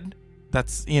good.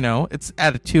 That's, it's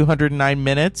at 209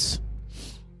 minutes.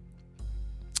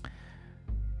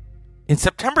 In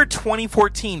September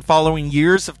 2014, following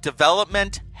years of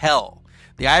development hell,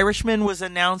 The Irishman was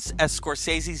announced as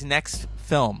Scorsese's next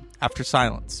film after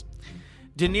Silence.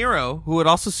 De Niro, who had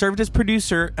also served as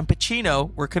producer, and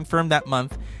Pacino were confirmed that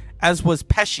month, as was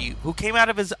Pesci, who came out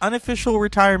of his unofficial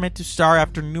retirement to star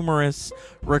after numerous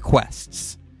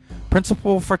requests.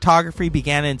 Principal photography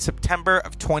began in September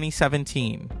of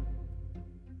 2017.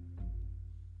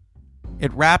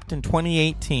 It wrapped in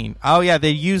 2018. Oh, yeah, they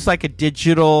used like a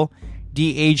digital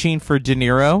de-aging for De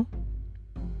Niro.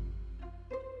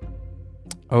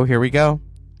 Oh, here we go.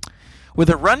 With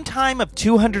a runtime of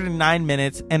 209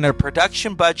 minutes and a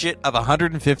production budget of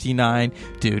 159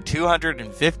 to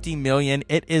 250 million,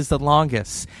 it is the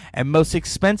longest and most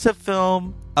expensive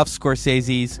film of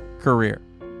Scorsese's career.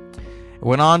 It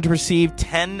went on to receive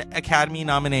 10 Academy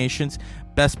nominations: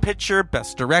 Best Picture,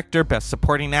 Best Director, Best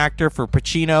Supporting Actor for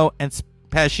Pacino and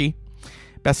Pesci,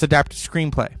 Best Adapted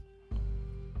Screenplay.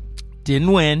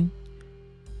 Didn't win.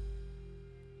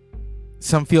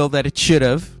 Some feel that it should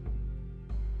have.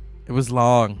 It was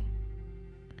long.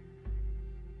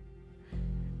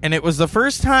 And it was the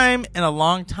first time in a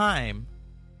long time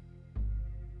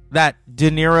that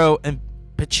De Niro and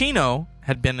Pacino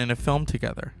had been in a film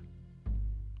together.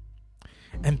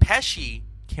 And Pesci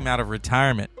came out of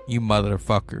retirement, you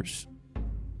motherfuckers.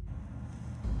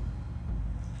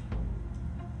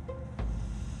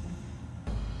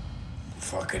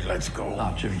 Fuck it, let's go.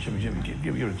 No, Jimmy,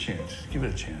 give it a chance. Give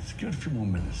it a chance. Give it a few more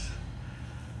minutes.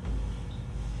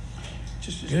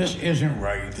 This isn't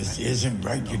right. This isn't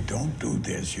right. You don't do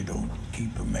this. You don't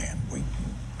keep a man waiting.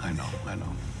 I know.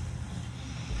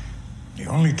 The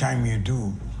only time you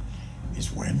do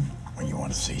is when you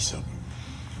want to say something.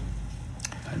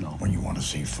 I know. When you want to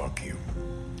say fuck you.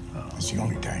 It's the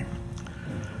only time.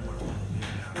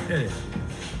 Can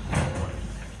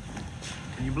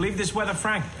you believe this weather,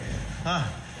 Frank? Huh?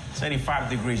 It's 85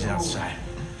 degrees outside.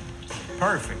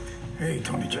 Perfect. Hey,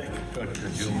 Tony Jake.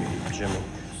 Jimmy.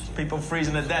 People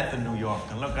freezing to death in New York,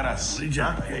 and look at us.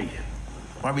 Huh? Hey.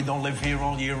 Why we don't live here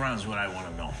all year round is what I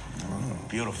want to know. Oh.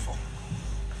 Beautiful.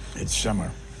 It's summer.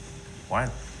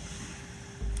 What?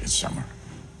 It's summer.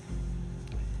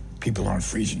 People aren't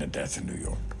freezing to death in New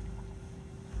York.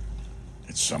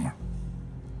 It's summer.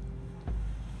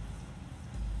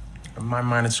 In my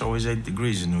mind, it's always 8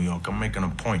 degrees in New York. I'm making a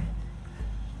point.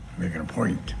 Making a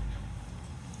point?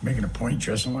 Making a point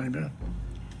dressing like that?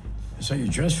 Is that you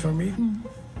dress for a meeting?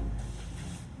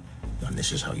 And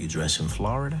this is how you dress in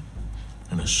Florida?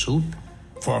 In a suit?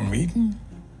 For a meeting?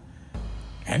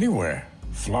 Anywhere.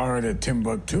 Florida,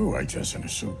 Timbuktu, I dress in a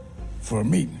suit. For a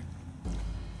meeting.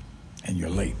 And you're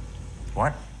late.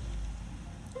 What?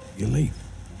 You're late.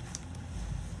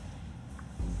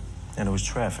 And it was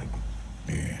traffic.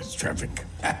 Yeah, it's traffic.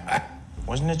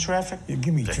 Wasn't it traffic? You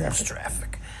give me It was traffic.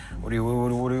 traffic. What do you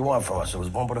want from us? It was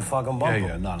bumper to fucking bumper.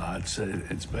 Yeah, no,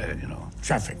 it's bad, you know.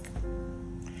 Traffic.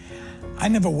 I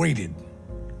never waited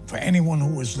for anyone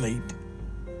who was late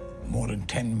more than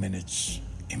 10 minutes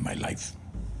in my life.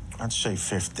 I'd say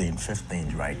 15.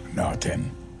 15's right. No,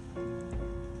 10.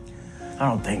 I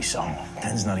don't think so.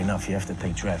 10's not enough. You have to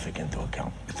take traffic into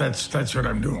account. That's what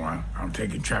I'm doing. I'm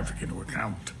taking traffic into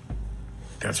account.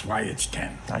 That's why it's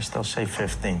 10. I still say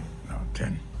 15. No,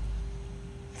 10.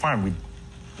 Fine, we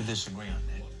disagree on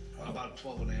that. About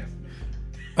 12 and a half.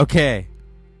 Okay.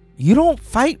 You don't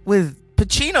fight with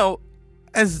Pacino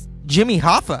as Jimmy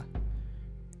Hoffa.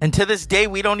 And to this day,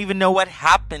 we don't even know what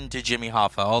happened to Jimmy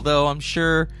Hoffa. Although I'm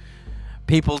sure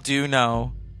people do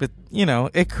know. But, you know,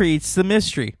 it creates the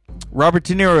mystery. Robert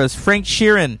De Niro as Frank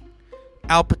Sheeran.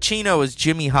 Al Pacino as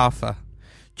Jimmy Hoffa.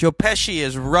 Joe Pesci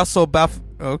as Russell Buff.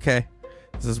 Okay.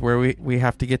 This is where we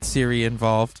have to get Siri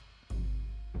involved.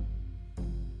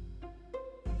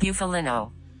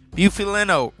 Bufalino.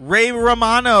 Ray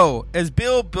Romano as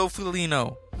Bill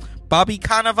Bufalino. Bobby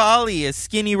Cannavale as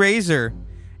Skinny Razor.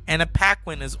 Anna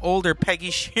Paquin as older Peggy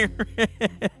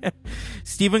Sheeran.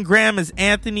 Stephen Graham as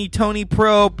Anthony Tony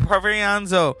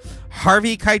Provianzo.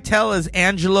 Harvey Keitel as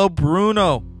Angelo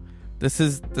Bruno. This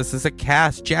is a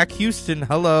cast. Jack Houston,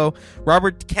 hello.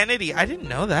 Robert Kennedy, I didn't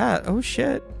know that. Oh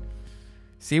shit.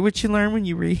 See what you learn when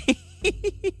you read.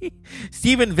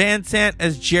 Stephen Van Sant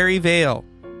as Jerry Vale.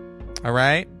 All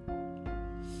right.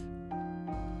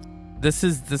 This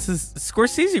is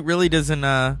Scorsese really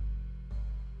doesn't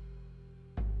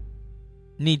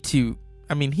need to.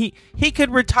 I mean, he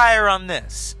could retire on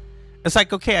this. It's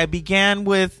like, okay, I began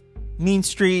with Mean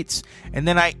Streets and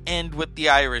then I end with The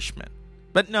Irishman.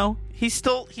 But no, he's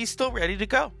still ready to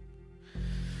go.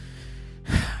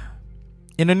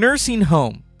 In a nursing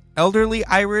home, elderly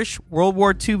Irish World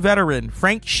War II veteran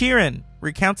Frank Sheeran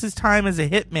recounts his time as a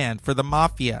hitman for the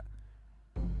mafia.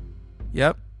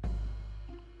 Yep.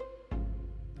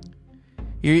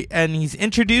 And he's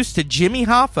introduced to Jimmy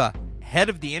Hoffa, head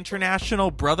of the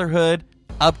International Brotherhood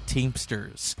of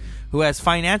Teamsters, who has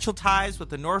financial ties with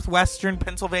the Northwestern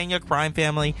Pennsylvania crime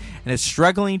family and is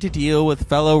struggling to deal with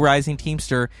fellow rising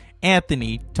Teamster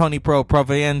Anthony Tony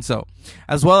Provenzo,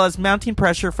 as well as mounting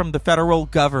pressure from the federal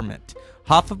government.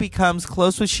 Hoffa becomes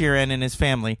close with Sheeran and his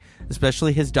family,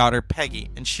 especially his daughter Peggy,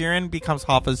 and Sheeran becomes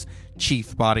Hoffa's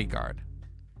chief bodyguard.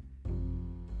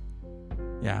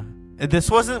 Yeah.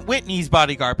 This wasn't Whitney's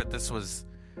bodyguard, but this was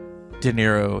De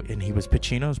Niro, and he was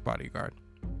Pacino's bodyguard.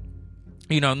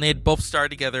 You know, and they had both starred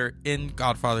together in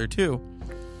Godfather 2.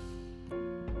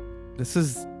 This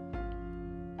is...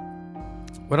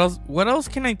 What else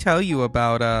can I tell you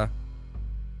about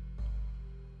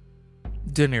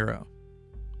De Niro?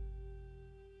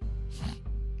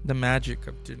 The magic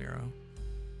of De Niro.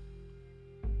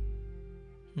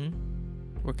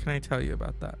 What can I tell you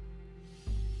about that?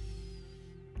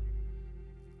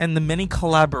 And the many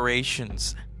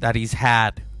collaborations that he's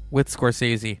had with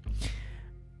Scorsese.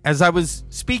 As I was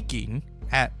speaking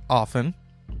at Often,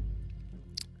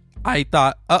 I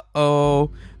thought,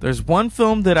 there's one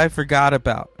film that I forgot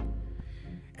about.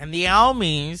 And the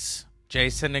Almies,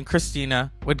 Jason and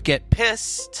Christina, would get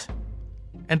pissed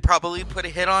and probably put a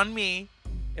hit on me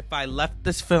if I left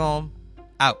this film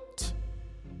out.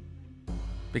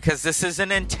 Because this is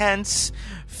an intense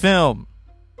film.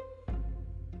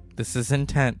 This is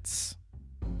intense.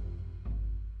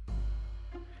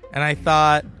 And I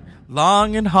thought,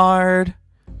 long and hard,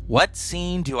 what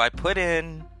scene do I put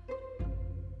in?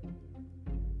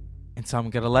 And so I'm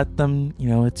going to let them,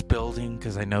 it's building,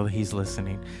 because I know that he's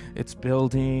listening. It's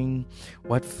building.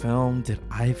 What film did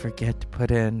I forget to put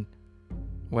in?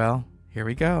 Well, here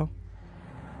we go.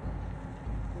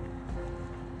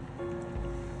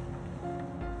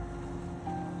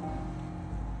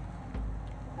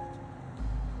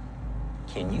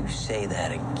 Can you say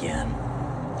that again?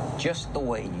 Just the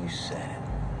way you said it.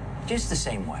 Just the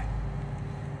same way.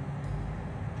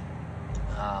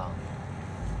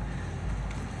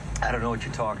 I don't know what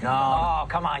you're talking about. No,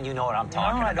 come on, you know what I'm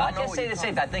talking about. Just say the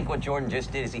same thing. I think what Jordan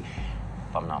just did is if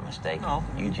I'm not mistaken,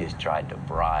 you just tried to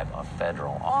bribe a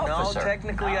federal officer. No,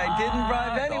 technically I didn't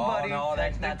bribe anybody. No,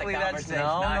 that's not the conversation.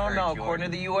 No. According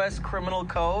to the U.S. Criminal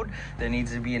Code, there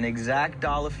needs to be an exact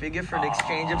dollar figure for an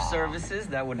exchange of services.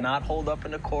 That would not hold up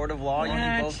in a court of law.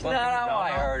 That's not how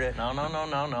I heard it.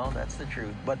 No. That's the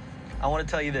truth. But I want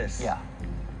to tell you this. Yeah.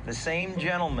 The same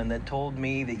gentleman that told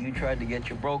me that you tried to get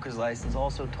your broker's license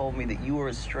also told me that you were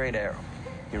a straight arrow.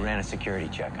 You ran a security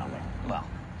check on me. Well,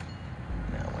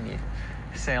 when you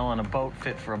sail on a boat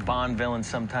fit for a Bond villain,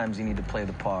 sometimes you need to play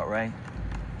the part, right?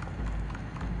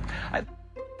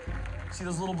 See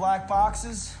those little black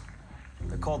boxes?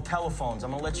 They're called telephones. I'm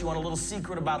gonna let you on a little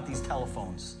secret about these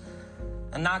telephones.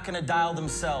 They're not gonna dial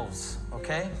themselves,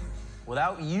 okay?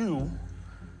 Without you,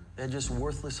 they're just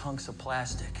worthless hunks of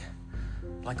plastic.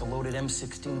 Like a loaded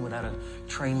M16 without a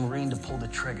trained Marine to pull the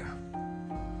trigger.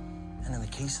 And in the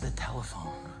case of the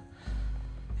telephone,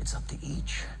 it's up to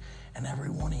each and every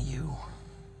one of you,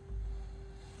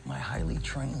 my highly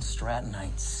trained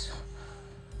Stratonites,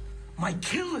 my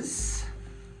killers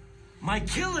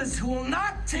who will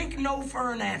not take no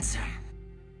for an answer.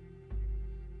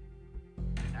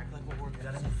 Act like we're working.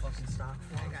 Got any fucking stock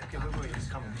for him? He's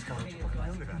coming.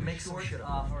 Make some shit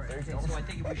up. So I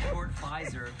think if we short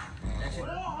Pfizer, that should.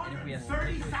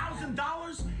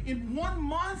 $430,000 in 1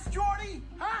 month, Jordy?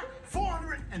 Huh?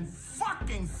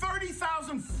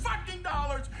 $430,000 fucking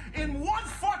dollars in 1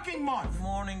 fucking month.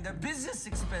 Morning, they're business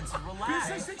expenses. Relax.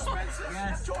 Business expenses?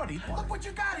 Yes. Jordy, look what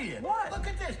you got here. What? Look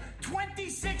at this.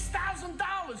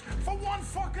 $26,000 for 1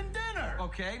 fucking dinner.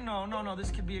 Okay, no.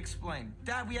 This could be explained.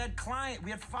 Dad, we had the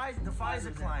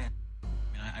Pfizer client.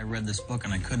 I read this book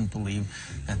and I couldn't believe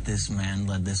that this man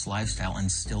led this lifestyle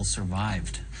and still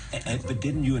survived. But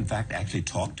didn't you, in fact, actually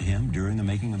talk to him during the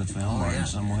making of the film, or in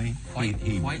some way? Quite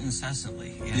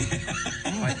incessantly. Yeah.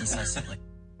 Quite incessantly.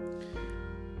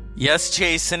 Yes,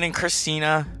 Jason and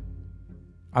Christina.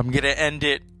 I'm going to end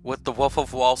it with The Wolf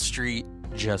of Wall Street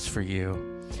just for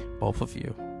you. Both of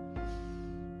you.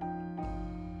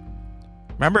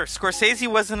 Remember, Scorsese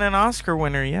wasn't an Oscar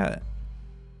winner yet.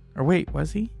 Or wait,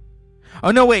 was he?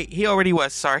 Oh, no, wait. He already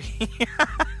was. Sorry.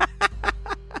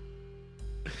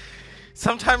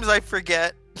 Sometimes I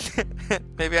forget.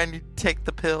 Maybe I need to take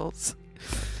the pills.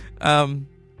 The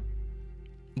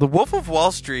Wolf of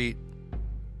Wall Street.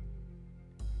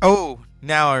 Oh,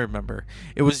 now I remember.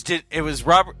 It was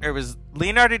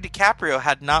Leonardo DiCaprio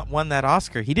had not won that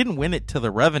Oscar. He didn't win it to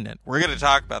The Revenant. We're going to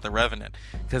talk about The Revenant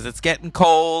because it's getting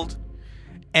cold.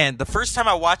 And the first time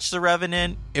I watched The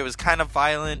Revenant, it was kind of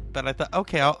violent, but I thought,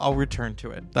 okay, I'll return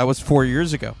to it. That was 4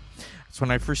 years ago. That's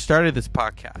when I first started this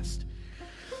podcast.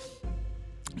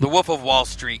 The Wolf of Wall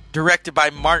Street, directed by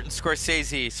Martin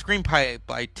Scorsese, screenplay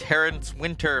by Terrence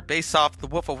Winter, based off The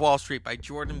Wolf of Wall Street by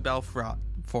Jordan Belfort.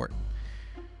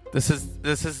 This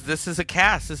is a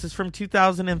cast. This is from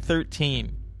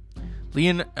 2013.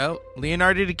 Leonardo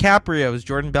DiCaprio is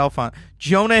Jordan Belfort.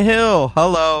 Jonah Hill,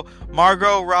 hello.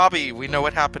 Margot Robbie, we know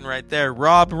what happened right there.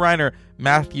 Rob Reiner,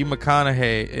 Matthew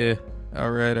McConaughey. All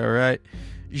right.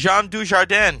 Jean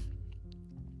Dujardin.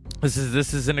 This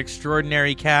is an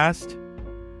extraordinary cast.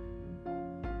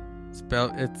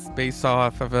 It's based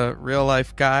off of a real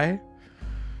life guy.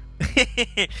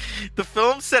 The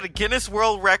film set a Guinness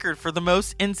World Record for the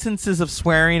most instances of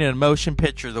swearing in a motion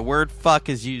picture. The word fuck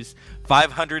is used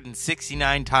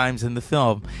 569 times in the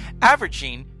film,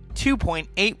 averaging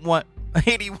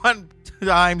 2.81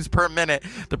 times per minute.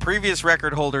 The previous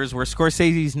record holders were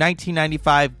Scorsese's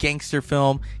 1995 gangster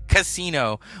film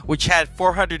Casino, which had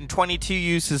 422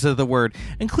 uses of the word,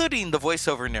 including the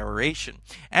voiceover narration,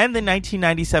 and the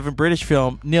 1997 British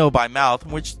film Nil by Mouth,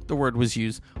 in which the word was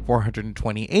used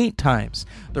 428 times.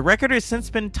 The record has since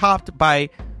been topped by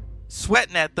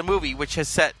Sweatnet, the movie, which has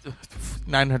set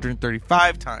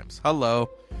 935 times. Hello.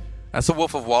 That's The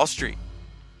Wolf of Wall Street.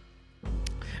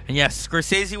 And yes,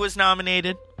 Scorsese was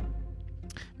nominated.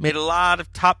 Made a lot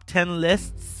of top 10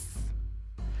 lists.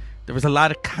 There was a lot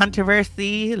of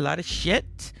controversy, a lot of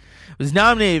shit. Was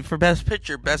nominated for Best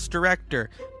Picture, Best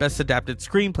Director, Best Adapted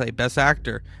Screenplay, Best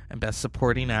Actor, and Best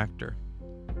Supporting Actor.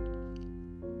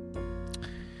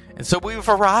 And so we've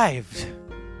arrived.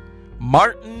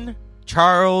 Martin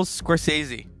Charles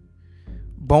Scorsese.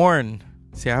 Born.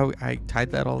 See how I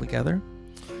tied that all together?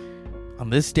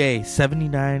 On this day,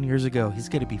 79 years ago, he's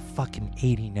going to be fucking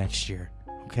 80 next year.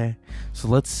 Okay, so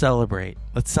let's celebrate.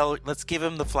 Let's give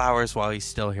him the flowers while he's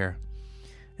still here.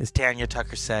 As Tanya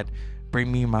Tucker said,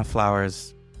 bring me my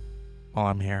flowers while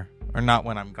I'm here. Or not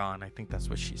when I'm gone. I think that's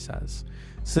what she says.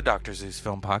 It's the Dr. Zeus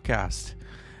Film Podcast.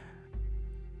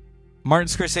 Martin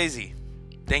Scorsese,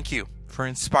 thank you for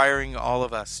inspiring all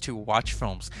of us to watch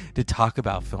films, to talk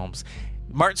about films.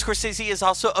 Martin Scorsese is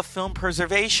also a film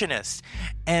preservationist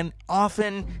and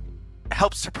often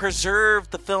helps to preserve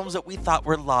the films that we thought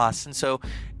were lost. And so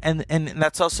and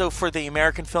that's also for the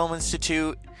American Film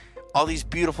Institute, all these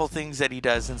beautiful things that he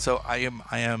does. And so I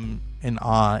am in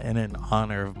awe and in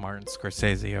honor of Martin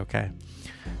Scorsese. Okay,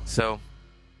 so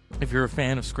if you're a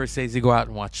fan of Scorsese, go out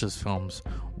and watch those films.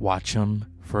 Watch them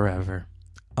forever.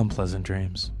 Unpleasant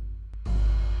dreams.